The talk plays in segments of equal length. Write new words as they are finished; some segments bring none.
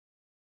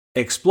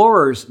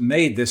Explorers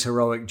made this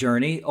heroic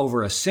journey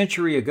over a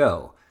century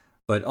ago,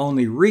 but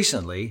only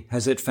recently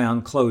has it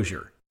found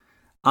closure.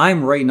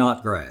 I'm Ray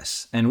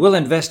Notgrass, and we'll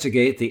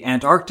investigate the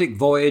Antarctic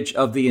voyage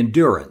of the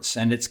Endurance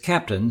and its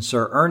captain,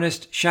 Sir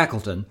Ernest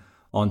Shackleton,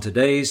 on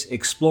today's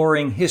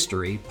Exploring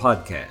History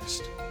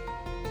podcast.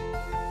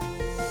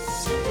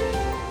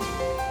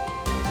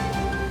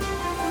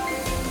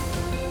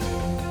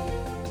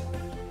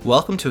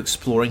 Welcome to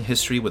Exploring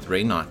History with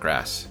Ray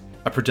Notgrass,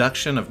 a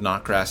production of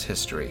Notgrass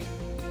History.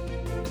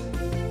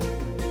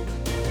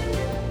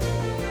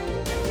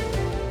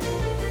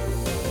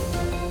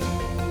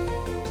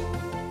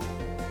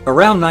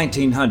 Around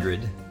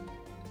 1900,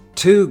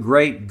 two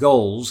great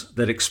goals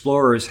that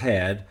explorers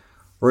had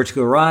were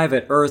to arrive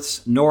at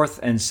Earth's north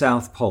and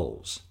south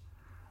poles.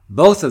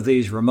 Both of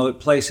these remote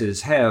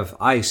places have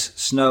ice,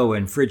 snow,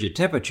 and frigid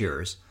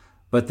temperatures,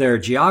 but their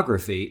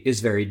geography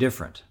is very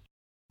different.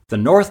 The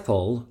North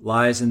Pole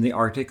lies in the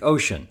Arctic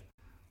Ocean,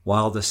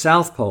 while the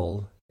South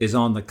Pole is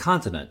on the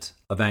continent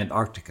of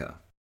Antarctica.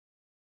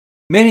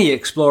 Many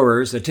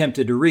explorers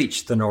attempted to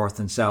reach the North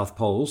and South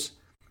Poles.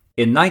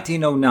 In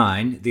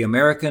 1909, the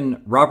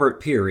American Robert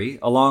Peary,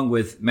 along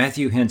with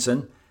Matthew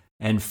Henson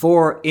and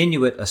four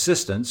Inuit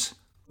assistants,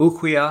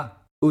 Ukwia,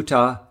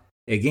 Uta,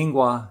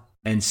 Egingwa,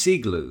 and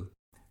Siglu,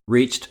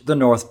 reached the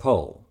North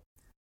Pole.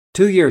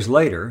 2 years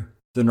later,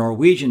 the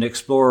Norwegian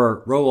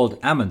explorer Roald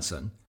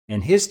Amundsen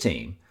and his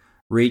team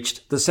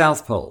reached the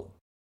South Pole.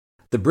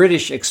 The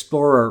British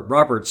explorer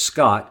Robert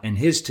Scott and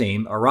his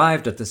team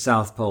arrived at the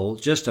South Pole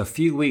just a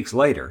few weeks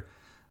later,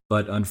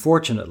 but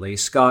unfortunately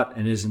Scott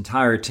and his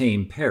entire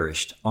team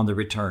perished on the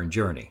return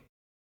journey.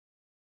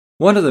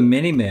 One of the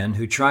many men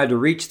who tried to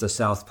reach the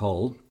South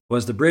Pole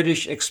was the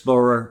British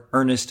explorer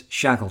Ernest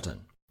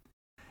Shackleton.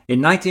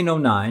 In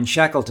 1909,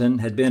 Shackleton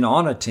had been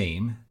on a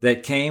team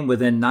that came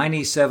within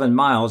 97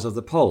 miles of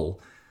the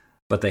pole,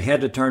 but they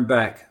had to turn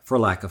back for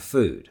lack of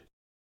food.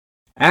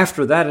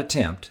 After that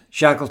attempt,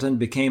 Shackleton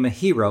became a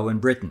hero in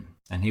Britain,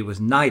 and he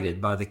was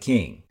knighted by the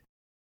king.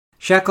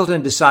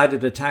 Shackleton decided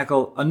to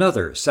tackle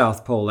another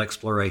South Pole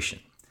exploration.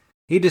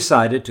 He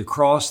decided to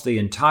cross the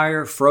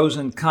entire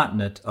frozen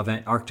continent of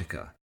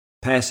Antarctica,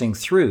 passing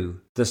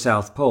through the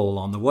South Pole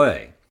on the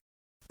way.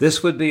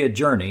 This would be a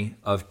journey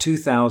of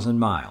 2,000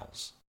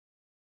 miles.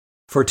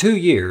 For 2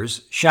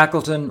 years,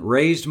 Shackleton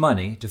raised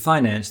money to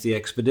finance the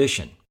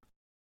expedition.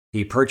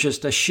 He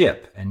purchased a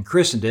ship and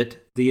christened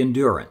it the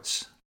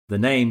Endurance. The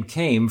name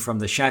came from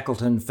the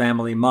Shackleton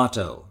family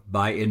motto,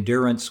 "By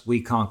endurance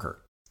we conquer."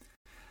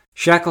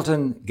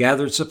 Shackleton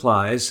gathered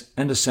supplies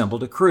and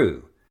assembled a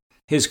crew.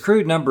 His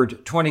crew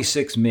numbered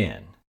 26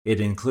 men. It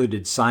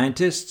included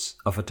scientists,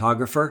 a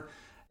photographer,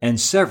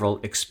 and several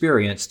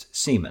experienced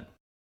seamen.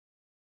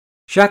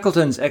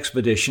 Shackleton's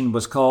expedition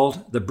was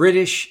called the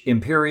British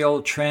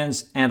Imperial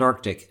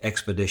Trans-Antarctic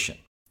Expedition.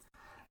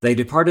 They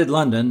departed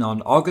London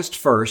on August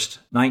 1st,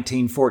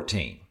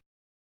 1914.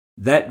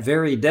 That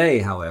very day,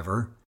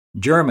 however,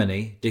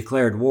 Germany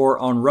declared war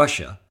on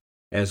Russia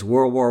as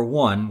World War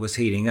I was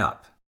heating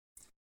up.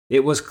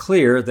 It was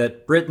clear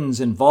that Britain's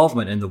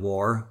involvement in the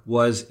war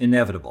was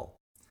inevitable.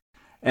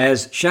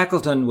 As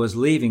Shackleton was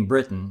leaving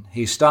Britain,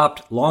 he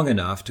stopped long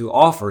enough to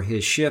offer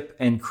his ship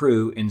and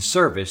crew in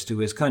service to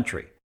his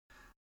country.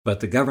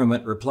 But the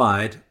government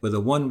replied with a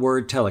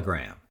one-word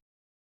telegram: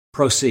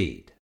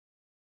 proceed.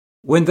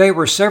 When they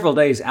were several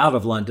days out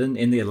of London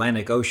in the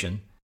Atlantic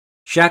Ocean,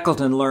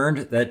 Shackleton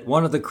learned that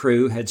one of the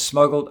crew had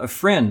smuggled a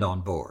friend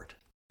on board.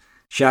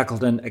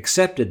 Shackleton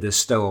accepted this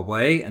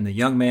stowaway, and the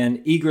young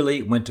man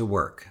eagerly went to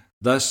work.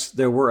 Thus,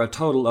 there were a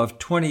total of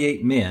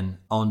 28 men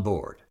on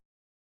board.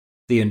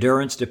 The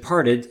Endurance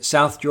departed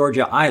South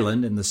Georgia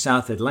Island in the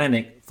South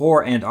Atlantic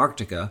for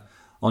Antarctica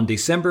on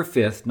December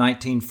 5,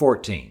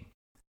 1914.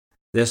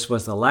 This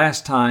was the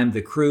last time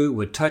the crew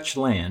would touch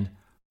land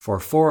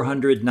for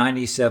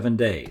 497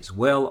 days,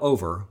 well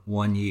over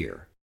 1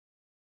 year.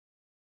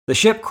 The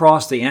ship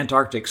crossed the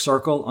Antarctic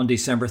Circle on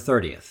December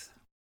 30th.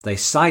 They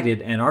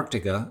sighted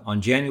Antarctica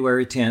on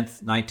January 10,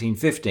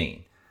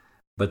 1915,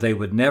 but they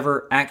would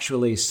never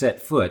actually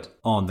set foot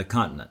on the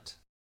continent.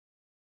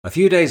 A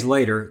few days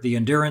later, the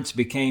Endurance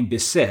became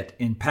beset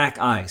in pack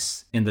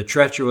ice in the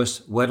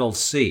treacherous Weddell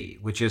Sea,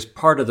 which is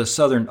part of the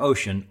Southern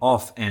Ocean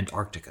off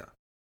Antarctica.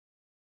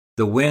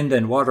 The wind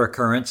and water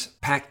currents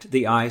packed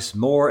the ice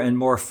more and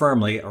more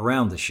firmly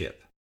around the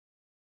ship.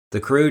 The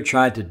crew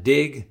tried to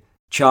dig,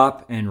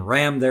 chop, and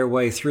ram their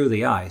way through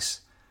the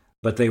ice,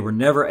 but they were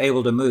never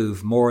able to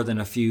move more than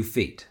a few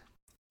feet.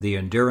 The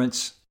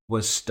Endurance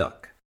was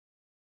stuck.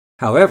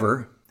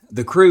 However,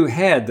 the crew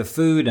had the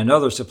food and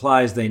other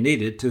supplies they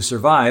needed to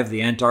survive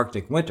the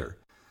Antarctic winter,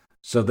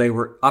 so they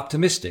were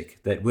optimistic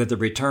that with the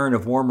return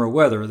of warmer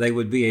weather they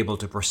would be able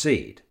to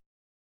proceed.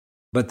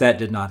 But that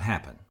did not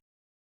happen.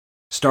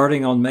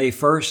 Starting on May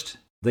 1st,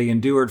 they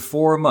endured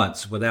 4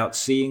 months without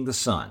seeing the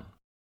sun.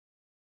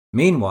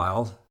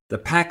 Meanwhile, the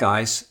pack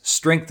ice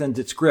strengthened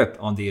its grip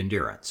on the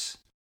Endurance.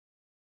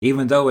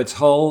 Even though its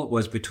hull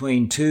was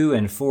between 2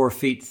 and 4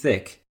 feet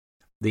thick,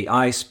 the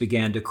ice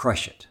began to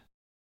crush it.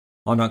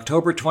 On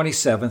October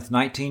 27,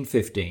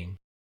 1915,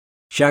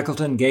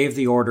 Shackleton gave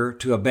the order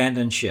to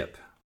abandon ship,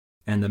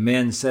 and the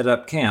men set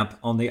up camp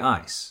on the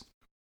ice.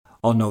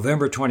 On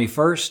November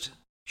 21st,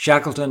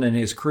 Shackleton and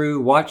his crew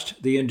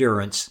watched the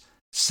Endurance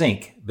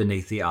sink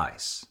beneath the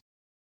ice.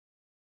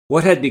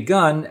 What had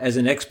begun as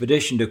an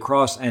expedition to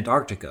cross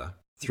Antarctica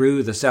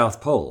through the South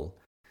Pole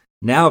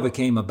now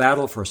became a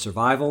battle for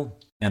survival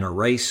and a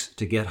race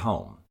to get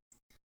home.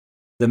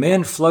 The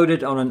men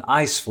floated on an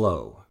ice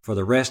floe for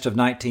the rest of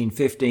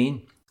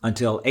 1915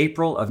 until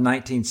April of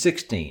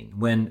 1916,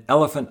 when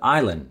Elephant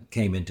Island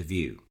came into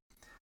view.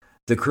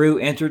 The crew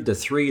entered the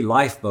 3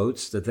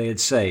 lifeboats that they had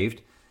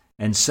saved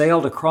and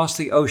sailed across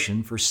the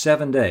ocean for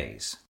 7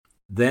 days.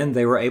 Then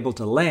they were able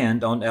to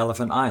land on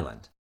Elephant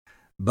Island.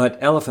 But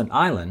Elephant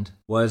Island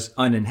was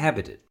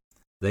uninhabited.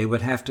 They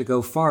would have to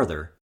go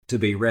farther to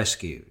be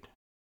rescued.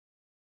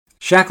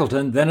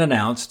 Shackleton then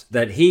announced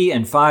that he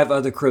and 5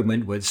 other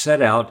crewmen would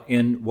set out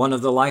in one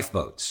of the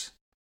lifeboats.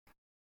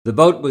 The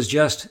boat was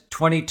just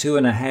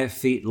 22.5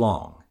 feet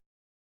long.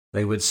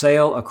 They would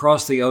sail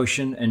across the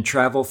ocean and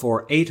travel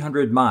for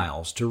 800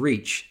 miles to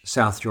reach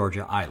South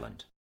Georgia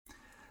Island.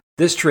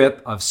 This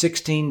trip of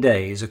 16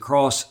 days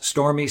across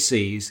stormy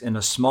seas in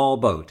a small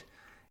boat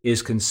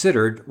is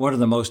considered one of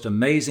the most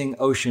amazing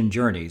ocean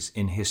journeys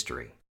in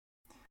history.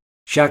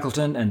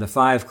 Shackleton and the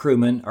 5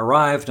 crewmen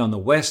arrived on the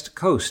west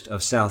coast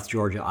of South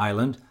Georgia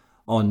Island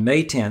on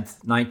May 10,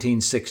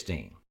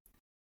 1916.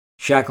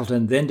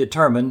 Shackleton then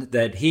determined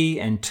that he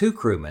and 2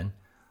 crewmen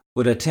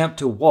would attempt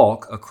to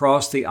walk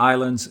across the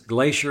island's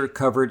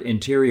glacier-covered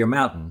interior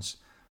mountains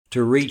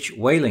to reach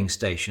whaling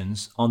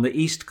stations on the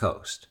east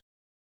coast.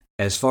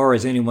 As far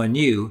as anyone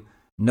knew,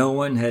 no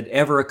one had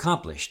ever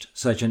accomplished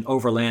such an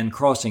overland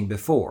crossing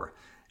before,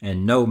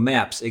 and no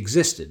maps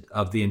existed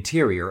of the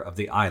interior of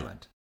the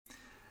island.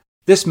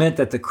 This meant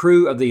that the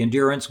crew of the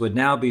Endurance would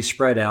now be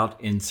spread out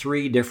in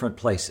 3 different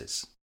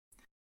places.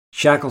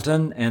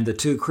 Shackleton and the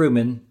 2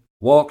 crewmen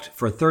walked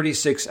for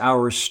 36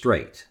 hours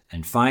straight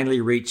and finally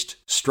reached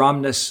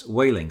Stromness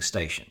Whaling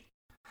Station.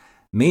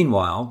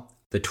 Meanwhile,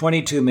 the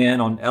 22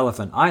 men on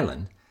Elephant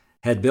Island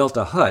had built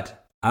a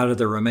hut out of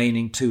the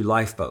remaining 2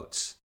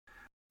 lifeboats.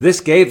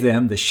 This gave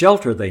them the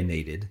shelter they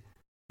needed,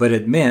 but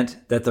it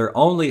meant that their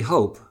only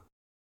hope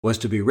was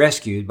to be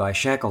rescued by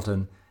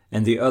Shackleton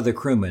and the other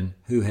crewmen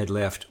who had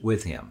left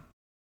with him.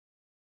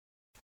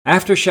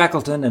 After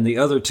Shackleton and the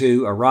other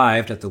 2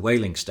 arrived at the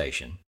whaling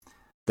station,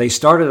 they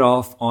started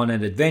off on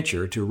an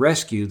adventure to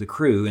rescue the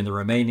crew in the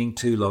remaining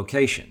 2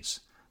 locations,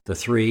 the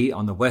 3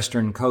 on the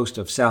western coast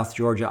of South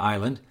Georgia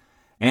Island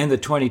and the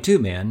 22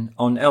 men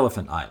on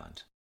Elephant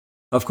Island.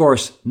 Of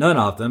course, none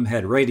of them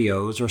had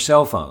radios or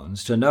cell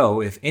phones to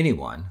know if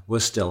anyone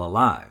was still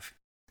alive.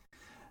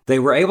 They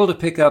were able to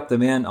pick up the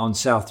men on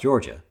South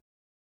Georgia,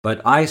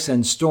 but ice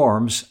and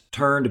storms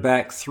turned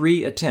back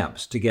 3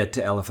 attempts to get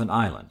to Elephant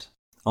Island.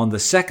 On the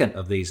second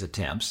of these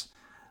attempts,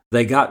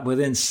 they got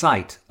within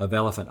sight of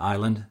Elephant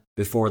Island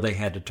before they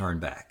had to turn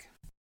back.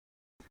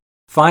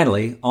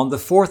 Finally, on the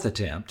 4th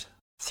attempt,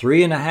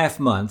 3.5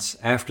 months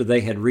after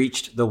they had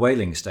reached the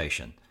whaling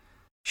station,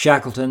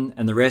 Shackleton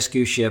and the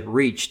rescue ship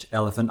reached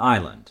Elephant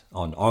Island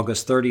on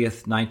August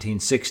 30th,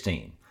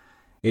 1916.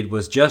 It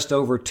was just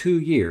over 2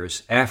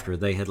 years after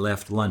they had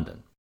left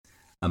London.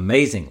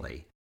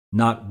 Amazingly,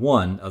 not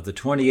one of the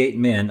 28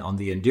 men on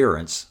the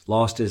Endurance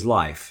lost his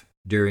life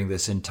during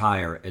this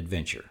entire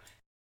adventure.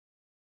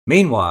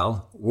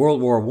 Meanwhile,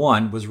 World War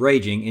I was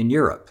raging in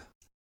Europe.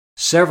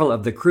 Several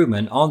of the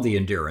crewmen on the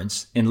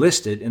Endurance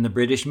enlisted in the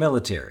British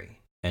military,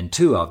 and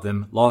 2 of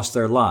them lost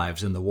their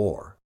lives in the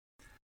war.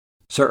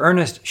 Sir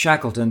Ernest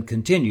Shackleton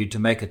continued to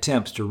make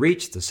attempts to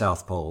reach the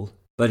South Pole,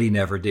 but he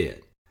never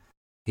did.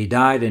 He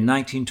died in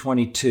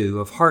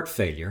 1922 of heart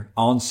failure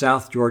on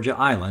South Georgia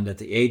Island at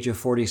the age of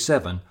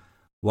 47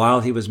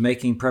 while he was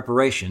making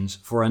preparations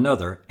for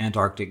another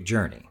Antarctic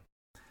journey.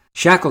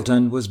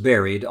 Shackleton was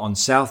buried on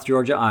South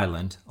Georgia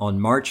Island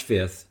on March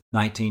 5,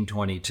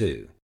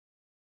 1922.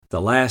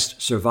 The last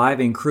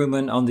surviving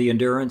crewman on the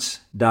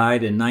Endurance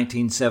died in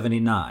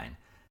 1979,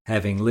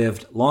 having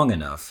lived long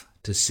enough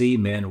to see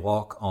men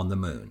walk on the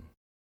moon.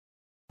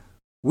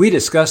 We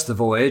discussed the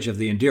voyage of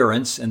the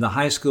Endurance in the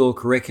high school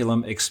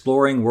curriculum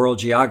Exploring World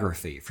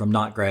Geography from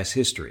Knotgrass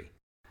History.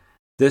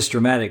 This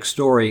dramatic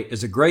story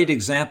is a great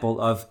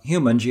example of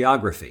human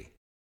geography.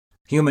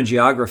 Human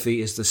geography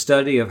is the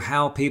study of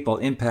how people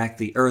impact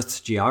the Earth's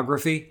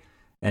geography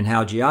and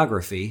how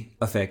geography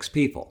affects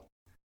people.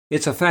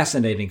 It's a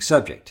fascinating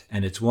subject,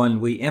 and it's one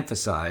we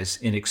emphasize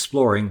in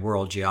Exploring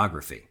World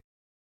Geography.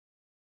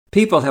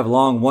 People have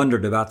long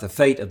wondered about the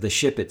fate of the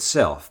ship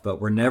itself,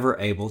 but were never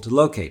able to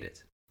locate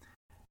it.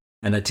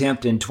 An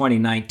attempt in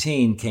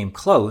 2019 came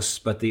close,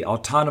 but the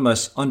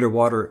Autonomous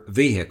Underwater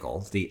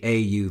Vehicle, the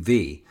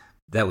AUV,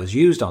 that was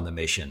used on the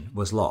mission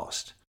was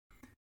lost.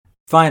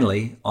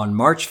 Finally, on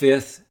March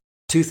 5,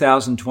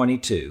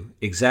 2022,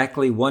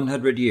 exactly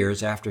 100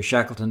 years after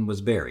Shackleton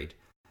was buried,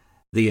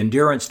 the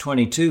Endurance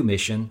 22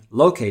 mission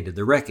located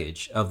the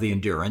wreckage of the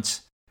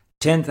Endurance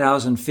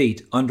 10,000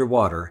 feet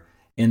underwater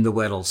in the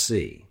Weddell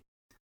Sea.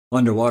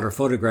 Underwater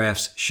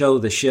photographs show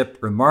the ship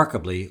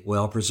remarkably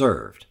well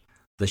preserved.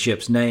 The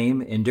ship's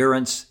name,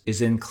 Endurance, is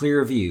in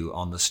clear view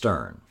on the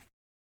stern.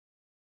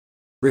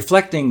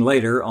 Reflecting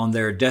later on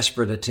their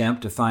desperate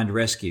attempt to find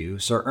rescue,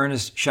 Sir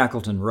Ernest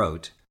Shackleton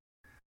wrote,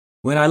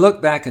 "When I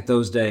look back at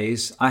those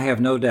days, I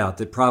have no doubt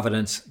that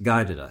Providence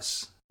guided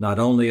us, not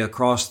only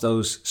across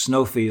those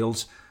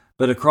snowfields,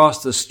 but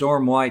across the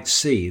storm-white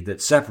sea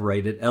that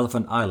separated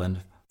Elephant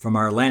Island from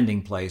our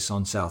landing place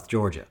on South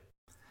Georgia.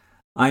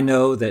 I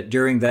know that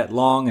during that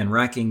long and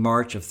racking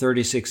march of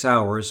 36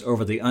 hours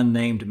over the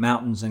unnamed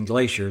mountains and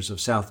glaciers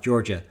of South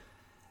Georgia,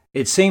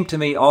 it seemed to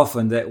me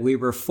often that we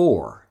were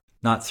 4,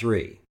 not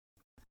 3.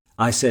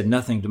 I said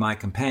nothing to my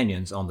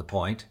companions on the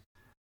point,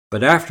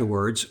 but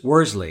afterwards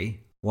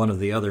Worsley, one of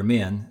the other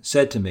men,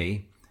 said to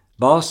me,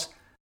 'Boss,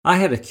 I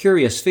had a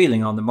curious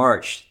feeling on the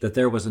march that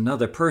there was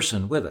another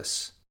person with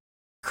us.'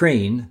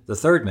 Crean, the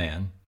third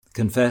man,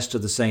 confessed to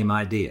the same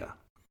idea.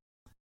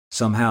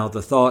 Somehow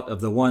the thought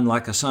of the one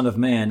like a son of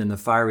man in the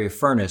fiery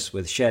furnace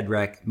with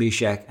Shadrach,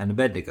 Meshach, and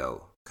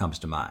Abednego comes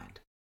to mind."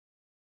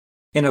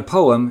 In a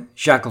poem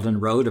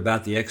Shackleton wrote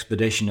about the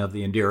expedition of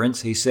the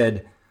Endurance, he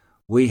said,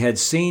 "We had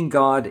seen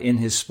God in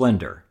his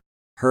splendor,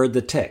 heard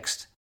the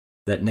text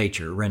that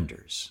nature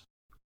renders."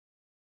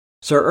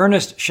 Sir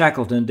Ernest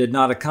Shackleton did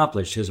not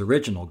accomplish his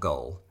original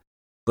goal,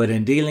 but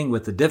in dealing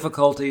with the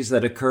difficulties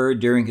that occurred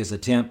during his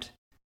attempt,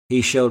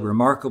 he showed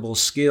remarkable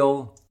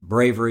skill,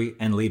 bravery,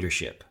 and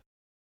leadership.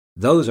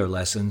 Those are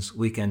lessons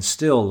we can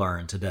still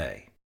learn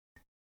today.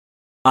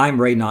 I'm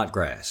Ray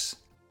Notgrass.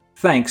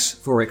 Thanks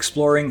for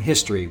exploring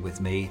history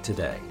with me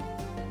today.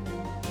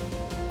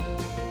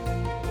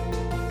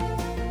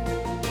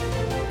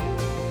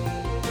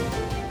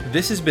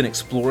 This has been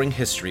Exploring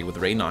History with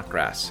Ray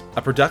Notgrass,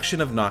 a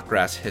production of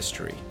Notgrass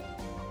History.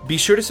 Be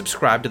sure to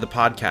subscribe to the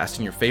podcast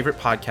in your favorite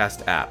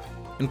podcast app,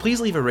 and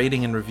please leave a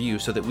rating and review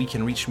so that we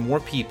can reach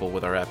more people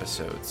with our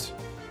episodes.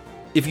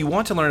 If you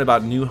want to learn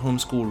about new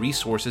homeschool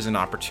resources and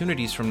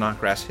opportunities from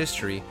Notgrass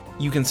History,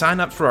 you can sign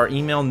up for our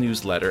email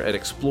newsletter at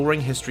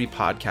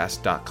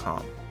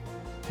exploringhistorypodcast.com.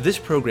 This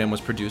program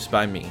was produced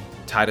by me,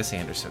 Titus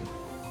Anderson.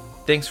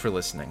 Thanks for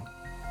listening.